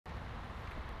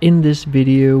In this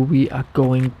video we are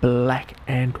going black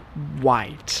and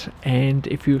white, and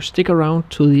if you stick around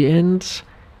to the end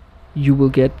you will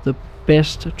get the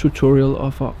best tutorial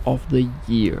offer of the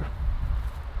year.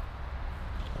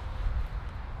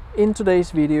 In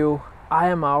today's video I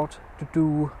am out to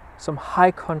do some high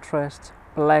contrast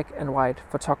black and white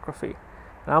photography.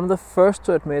 And I'm the first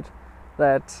to admit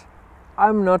that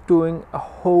I'm not doing a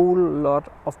whole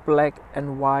lot of black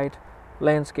and white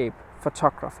landscape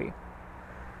photography.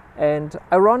 And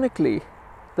ironically,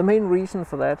 the main reason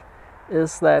for that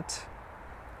is that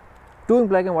doing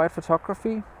black and white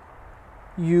photography,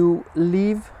 you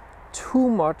leave too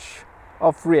much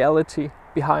of reality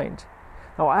behind.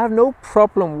 Now, I have no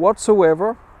problem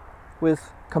whatsoever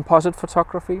with composite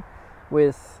photography,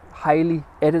 with highly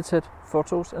edited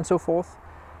photos and so forth.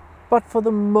 But for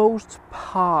the most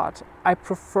part, I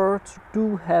prefer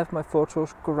to have my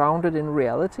photos grounded in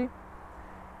reality.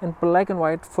 And black and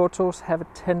white photos have a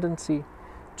tendency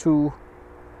to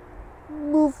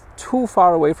move too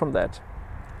far away from that.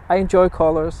 I enjoy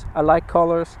colors, I like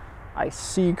colors, I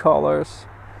see colors.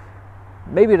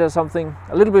 Maybe there's something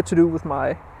a little bit to do with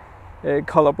my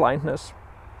color blindness.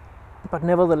 But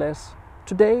nevertheless,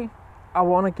 today I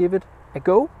want to give it a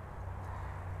go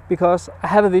because I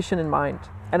have a vision in mind.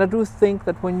 And I do think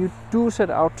that when you do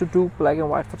set out to do black and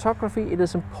white photography, it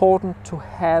is important to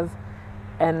have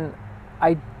an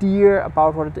idea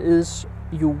about what it is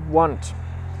you want.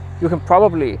 You can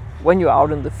probably, when you're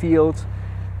out in the field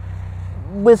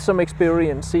with some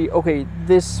experience, see, okay,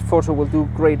 this photo will do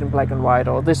great in black and white,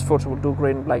 or this photo will do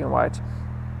great in black and white.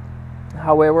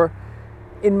 However,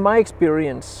 in my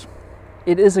experience,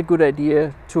 it is a good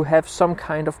idea to have some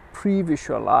kind of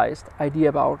pre-visualized idea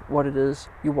about what it is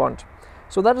you want.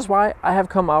 So that is why I have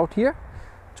come out here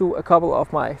to a couple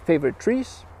of my favorite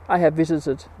trees. I have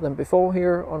visited them before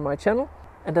here on my channel,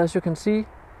 and as you can see,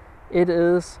 it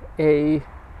is a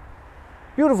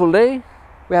beautiful day.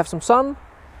 We have some sun,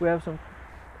 we have some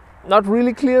not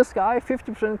really clear sky,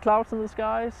 50% clouds in the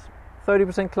skies,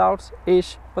 30%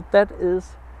 clouds-ish, but that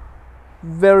is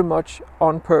very much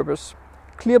on purpose.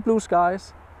 Clear blue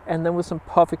skies and then with some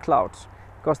puffy clouds,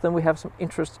 because then we have some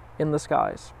interest in the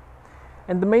skies.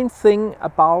 And the main thing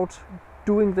about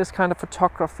doing this kind of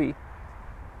photography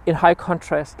in high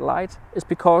contrast light is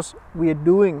because we are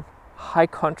doing high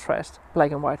contrast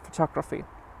black and white photography.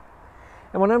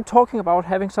 And when I'm talking about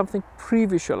having something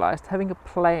pre-visualized, having a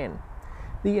plan,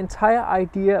 the entire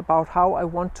idea about how I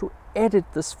want to edit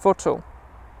this photo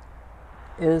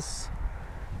is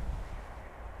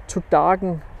to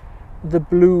darken the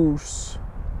blues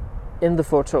in the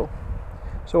photo.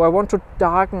 So I want to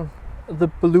darken the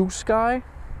blue sky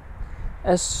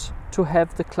as to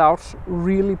have the clouds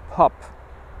really pop.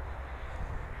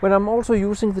 When I'm also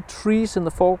using the trees in the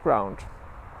foreground,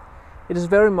 it is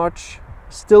very much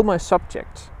still my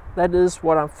subject. That is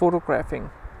what I'm photographing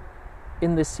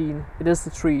in this scene. It is the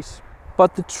trees.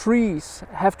 But the trees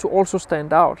have to also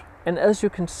stand out. And as you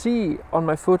can see on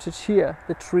my footage here,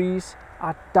 the trees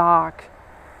are dark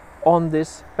on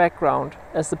this background,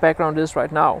 as the background is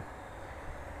right now.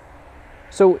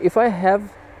 So if I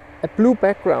have a blue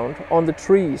background on the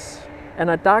trees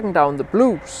and I darken down the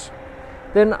blues,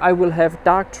 then I will have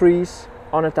dark trees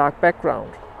on a dark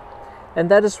background.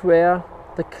 And that is where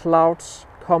the clouds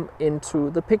come into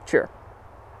the picture,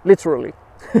 literally.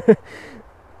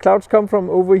 Clouds come from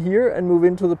over here and move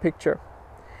into the picture.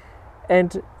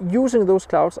 And using those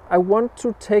clouds, I want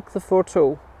to take the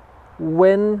photo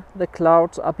when the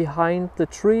clouds are behind the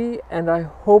tree and I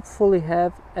hopefully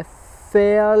have a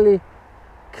fairly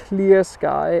clear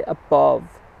sky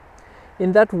above.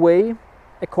 In that way,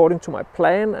 according to my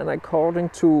plan and according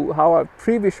to how I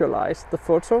pre-visualized the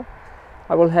photo,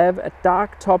 I will have a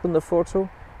dark top in the photo,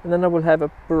 and then I will have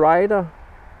a brighter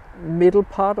middle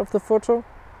part of the photo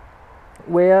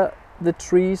where the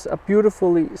trees are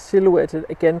beautifully silhouetted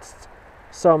against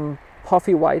some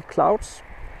puffy white clouds.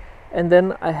 And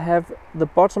then I have the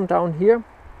bottom down here,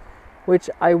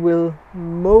 which I will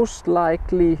most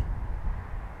likely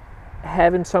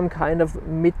have in some kind of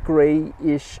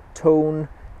mid-gray-ish tone,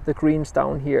 the greens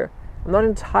down here. I'm not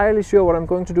entirely sure what I'm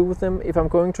going to do with them, if I'm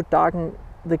going to darken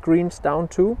the greens down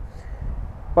too,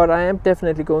 but I am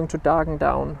definitely going to darken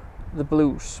down the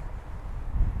blues.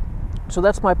 So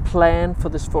that's my plan for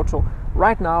this photo.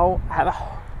 Right now I have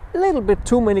a little bit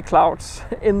too many clouds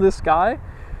in the sky,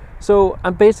 so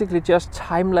I'm basically just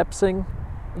time-lapsing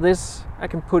this. I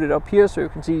can put it up here so you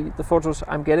can see the photos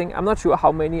I'm getting. I'm not sure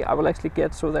how many I will actually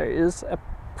get, so there is a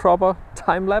proper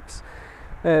time-lapse.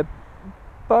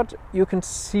 But you can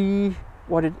see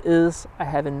what it is I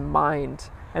have in mind,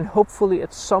 and hopefully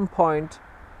at some point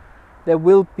there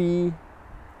will be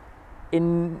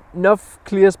enough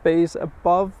clear space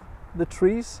above the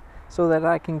trees so that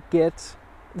I can get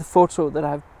the photo that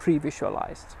I've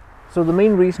pre-visualized. So the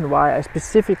main reason why I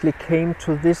specifically came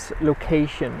to this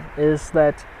location is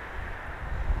that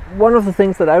one of the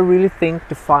things that I really think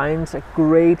defines a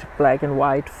great black and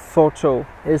white photo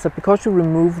is that because you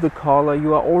remove the color,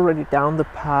 you are already down the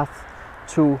path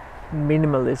to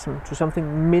minimalism, to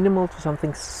something minimal, to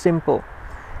something simple.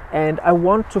 And I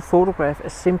want to photograph a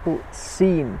simple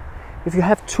scene. If you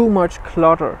have too much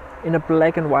clutter in a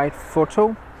black and white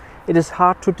photo, it is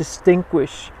hard to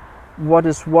distinguish what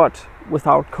is what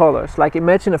without colors. Like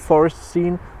imagine a forest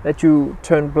scene that you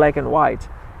turn black and white.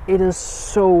 It is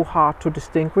so hard to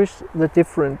distinguish the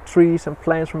different trees and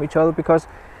plants from each other because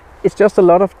it's just a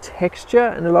lot of texture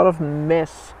and a lot of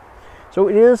mess. So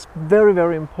it is very,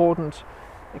 very important,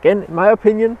 again, in my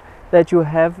opinion, that you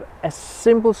have a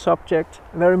simple subject,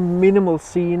 a very minimal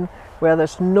scene where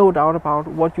there's no doubt about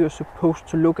what you're supposed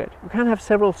to look at. You can have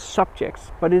several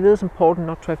subjects, but it is important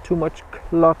not to have too much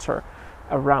clutter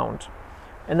around.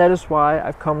 And that is why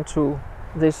I've come to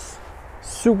this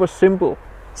super simple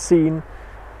scene.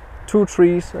 2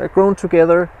 trees are grown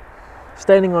together,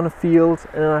 standing on a field,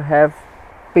 and I have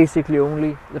basically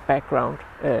only the background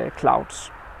clouds.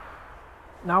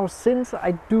 Now, since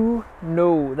I do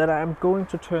know that I'm going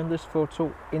to turn this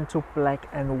photo into black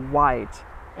and white,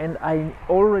 and I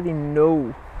already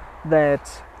know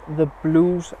that the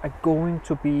blues are going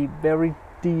to be very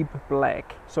deep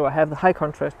black, so I have the high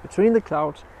contrast between the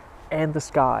clouds and the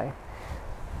sky,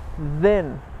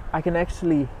 then I can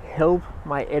actually help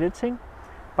my editing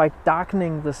by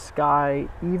darkening the sky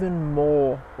even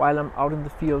more while I'm out in the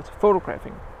field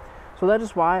photographing. So that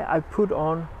is why I put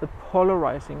on the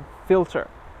polarizing filter.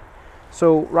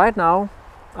 So right now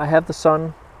I have the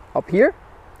sun up here,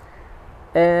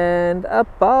 and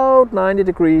about 90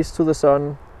 degrees to the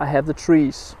sun I have the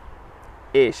trees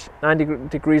ish. 90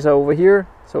 degrees are over here,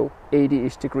 so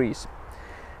 80-ish degrees.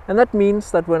 And that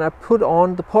means that when I put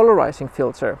on the polarizing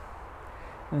filter,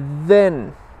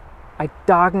 then I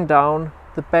darken down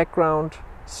the background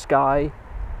sky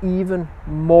even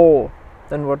more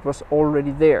than what was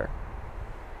already there.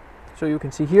 So you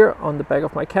can see here on the back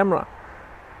of my camera,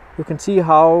 you can see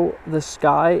how the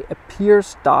sky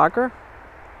appears darker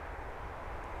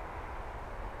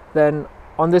than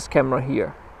on this camera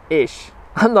here, ish.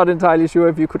 I'm not entirely sure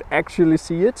if you could actually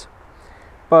see it,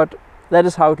 but that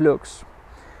is how it looks.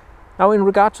 Now in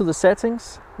regard to the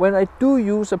settings, when I do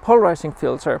use a polarizing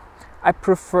filter, I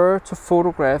prefer to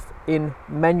photograph in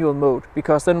manual mode,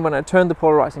 because then when I turn the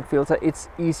polarizing filter, it's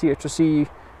easier to see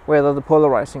whether the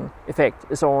polarizing effect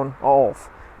is on or off,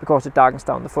 because it darkens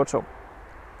down the photo.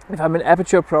 If I'm in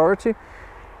aperture priority,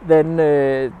 then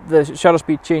the shutter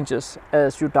speed changes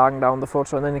as you darken down the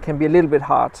photo, and then it can be a little bit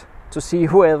hard to see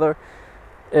whether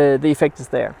the effect is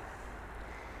there.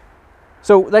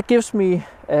 So that gives me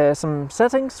some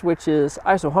settings, which is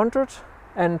ISO 100,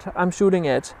 and I'm shooting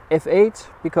at f8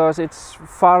 because it's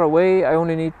far away. I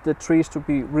only need the trees to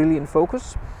be really in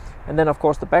focus, and then of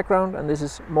course the background, and this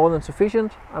is more than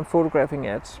sufficient. I'm photographing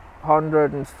at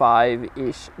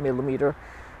 105-ish millimeter,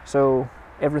 so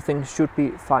everything should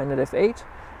be fine at f8,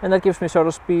 and that gives me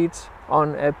shutter speed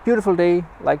on a beautiful day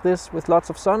like this with lots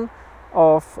of sun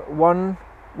of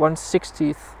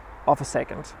 1/160th of a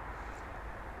second.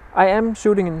 I am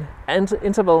shooting in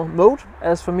interval mode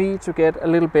as for me to get a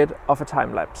little bit of a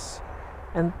time lapse,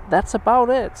 and that's about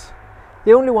it.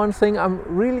 The only one thing I'm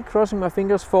really crossing my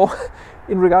fingers for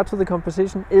in regard to the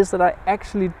composition is that I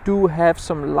actually do have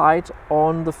some light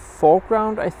on the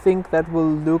foreground. I think that will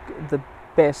look the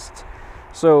best.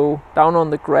 So down on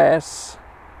the grass,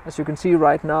 as you can see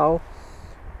right now,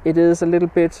 it is a little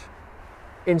bit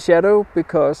in shadow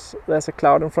because there's a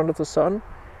cloud in front of the sun.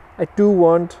 I do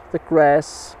want the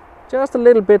grass just a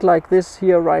little bit like this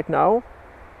here right now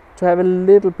to have a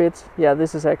little bit, yeah,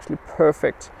 this is actually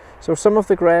perfect. So some of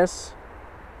the grass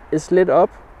is lit up,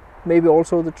 maybe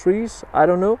also the trees, I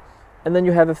don't know. And then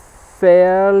you have a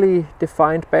fairly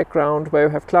defined background where you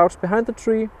have clouds behind the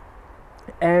tree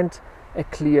and a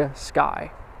clear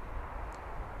sky.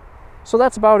 So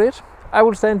that's about it. I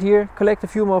will stand here, collect a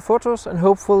few more photos, and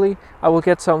hopefully I will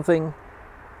get something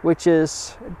which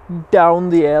is down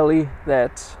the alley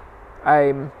that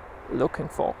I'm looking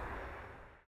for.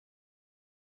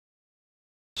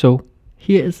 So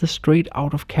here is the straight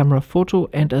out of camera photo,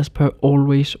 and as per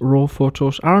always, raw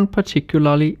photos aren't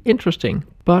particularly interesting,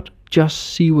 but just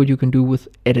see what you can do with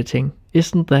editing.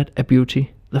 Isn't that a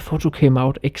beauty? The photo came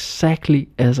out exactly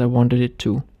as I wanted it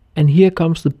to. And here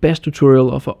comes the best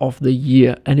tutorial of the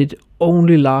year, and it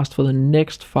only last for the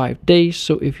next 5 days.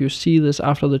 So if you see this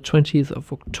after the 20th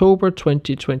of October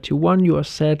 2021, you are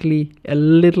sadly a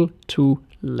little too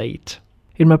late.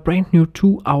 In my brand new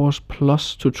 2 hours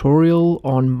plus tutorial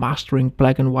on mastering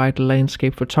black and white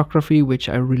landscape photography, which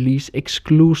I release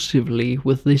exclusively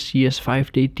with this year's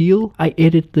 5-day deal, I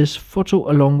edit this photo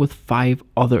along with 5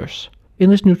 others. In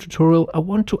this new tutorial, I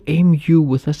want to aim you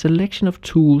with a selection of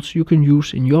tools you can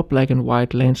use in your black and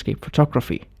white landscape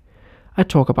photography. I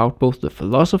talk about both the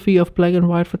philosophy of black and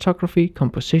white photography,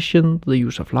 composition, the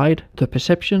use of light, the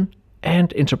perception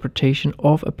and interpretation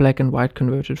of a black and white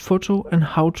converted photo, and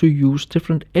how to use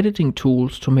different editing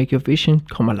tools to make your vision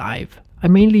come alive. I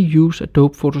mainly use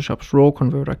Adobe Photoshop's RAW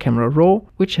converter Camera Raw,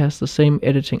 which has the same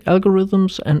editing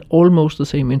algorithms and almost the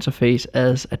same interface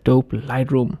as Adobe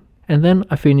Lightroom. And then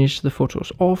I finish the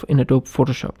photos off in Adobe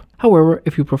Photoshop. However,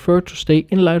 if you prefer to stay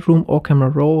in Lightroom or Camera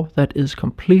Raw, that is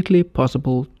completely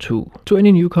possible too. To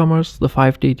any newcomers, the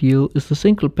 5-day deal is the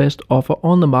single best offer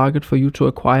on the market for you to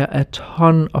acquire a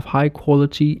ton of high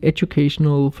quality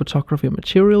educational photography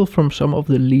material from some of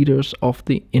the leaders of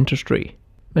the industry.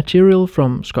 Material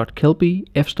from Scott Kelby,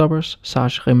 F-Stoppers,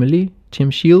 Serge Remeli, Tim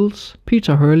Shields,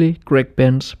 Peter Hurley, Greg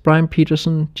Benz, Brian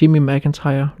Peterson, Jimmy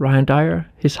McIntyre, Ryan Dyer,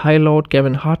 His High Lord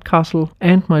Gavin Hardcastle,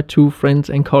 and my 2 friends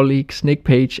and colleagues Nick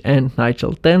Page and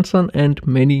Nigel Danson, and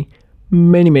many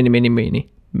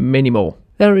more.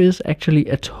 There is actually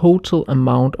a total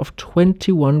amount of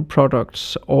 21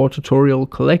 products or tutorial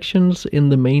collections in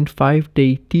the main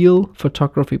 5-day deal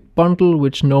photography bundle,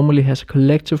 which normally has a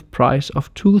collective price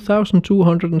of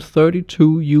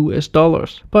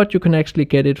 $2,232 but you can actually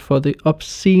get it for the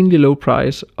obscenely low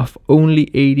price of only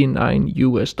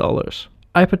 $89.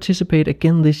 I participate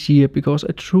again this year because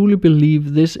I truly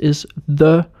believe this is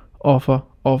the offer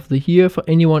of the year for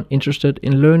anyone interested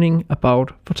in learning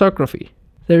about photography.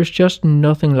 There is just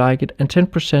nothing like it, and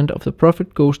 10% of the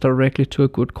profit goes directly to a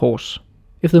good cause.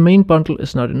 If the main bundle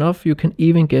is not enough, you can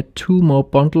even get 2 more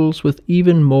bundles with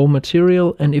even more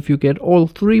material, and if you get all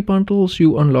 3 bundles,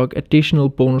 you unlock additional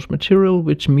bonus material,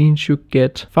 which means you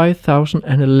get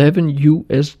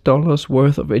 $5,011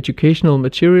 worth of educational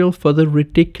material for the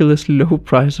ridiculously low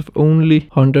price of only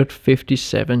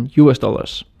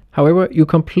 $157. However, you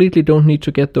completely don't need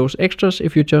to get those extras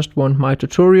if you just want my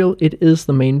tutorial. It is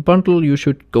the main bundle you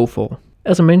should go for.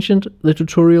 As I mentioned, the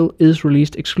tutorial is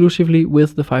released exclusively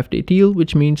with the 5-day deal,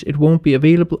 which means it won't be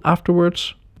available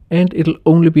afterwards, and it'll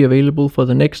only be available for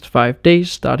the next 5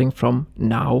 days starting from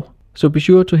now. So be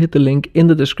sure to hit the link in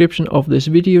the description of this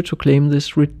video to claim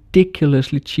this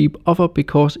ridiculously cheap offer,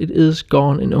 because it is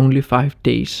gone in only 5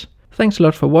 days. Thanks a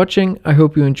lot for watching. I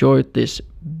hope you enjoyed this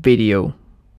video.